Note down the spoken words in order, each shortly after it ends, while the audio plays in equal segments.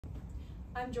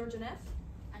I'm Georgia Neff.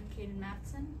 I'm Kaden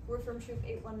Mattson. We're from Troop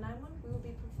 8191. We will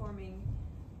be performing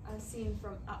a scene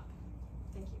from Up.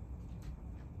 Thank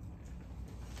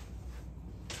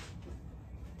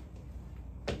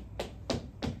you.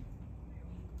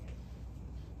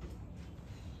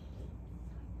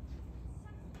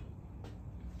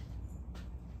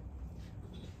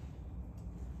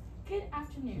 Good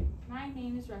afternoon. My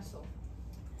name is Russell.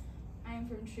 I am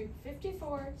from Troop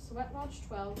 54, Sweat Lodge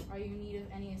 12. Are you in need of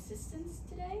any assistance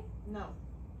today? No.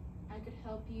 I could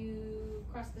help you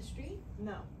cross the street?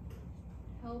 No.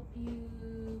 Help you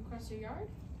cross your yard?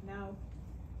 No.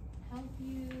 Help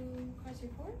you cross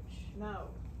your porch? No.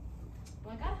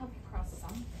 Well, I gotta help you cross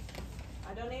something.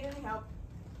 I don't need any help.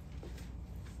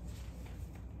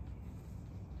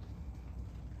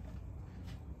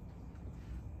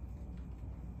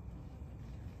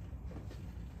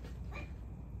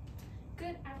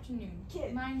 Good afternoon.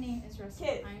 Kid. My name is Russell.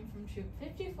 Kid. I am from Troop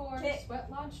 54, Kid. Sweat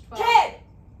Lodge 12. Kid!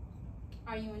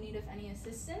 Are you in need of any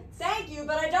assistance? Thank you,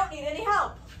 but I don't need any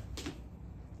help.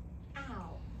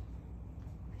 Ow.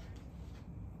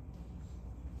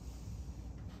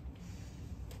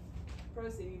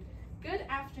 Proceed. Good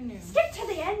afternoon. Skip to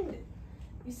the end.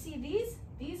 You see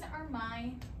these are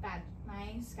my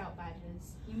scout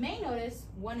badges. You may notice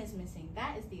one is missing.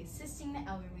 That is the Assisting the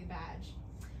Elderly badge.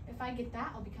 If I get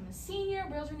that, I'll become a senior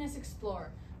wilderness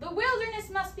explorer. The wilderness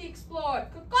must be explored.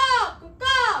 Caw-caw,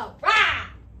 caw-caw, rah!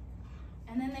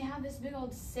 And then they have this big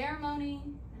old ceremony,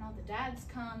 and all the dads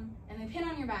come, and they pin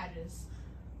on your badges.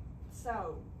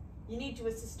 So, you need to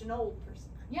assist an old person.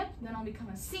 Yep, then I'll become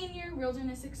a senior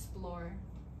wilderness explorer.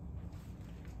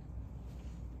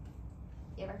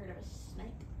 You ever heard of a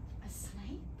snipe? A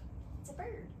snipe? It's a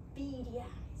bird. Beady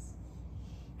eyes.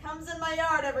 Comes in my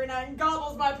yard every night and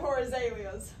gobbles my poor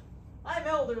azaleas. I'm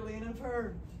elderly and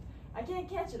infirm. I can't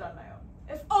catch it on my own.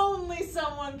 If only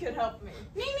someone could help me.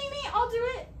 Me, I'll do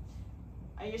it.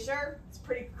 Are you sure? It's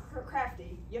pretty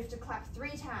crafty. You have to clap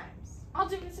 3 times. I'll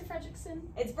do it, Mr. Fredrickson.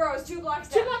 It's Burroughs 2 blocks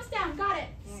down. 2 blocks down, got it.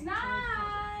 Yeah,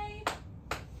 Snipe!